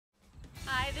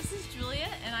Julia,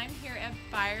 and I'm here at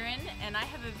Byron, and I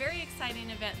have a very exciting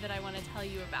event that I want to tell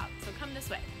you about, so come this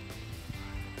way.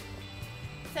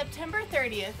 September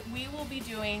 30th, we will be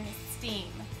doing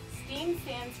STEAM. STEAM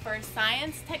stands for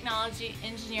Science, Technology,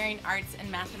 Engineering, Arts,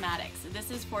 and Mathematics. This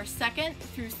is for 2nd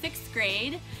through 6th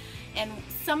grade, and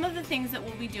some of the things that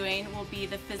we'll be doing will be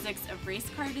the physics of race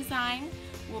car design.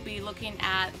 We'll be looking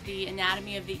at the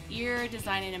anatomy of the ear,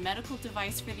 designing a medical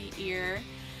device for the ear.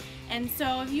 And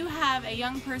so if you have a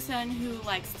young person who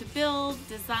likes to build,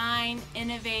 design,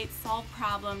 innovate, solve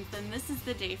problems, then this is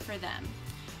the day for them.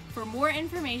 For more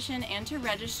information and to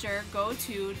register, go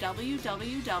to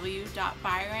www.byron.us.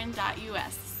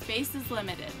 Space is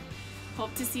limited.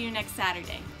 Hope to see you next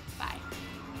Saturday.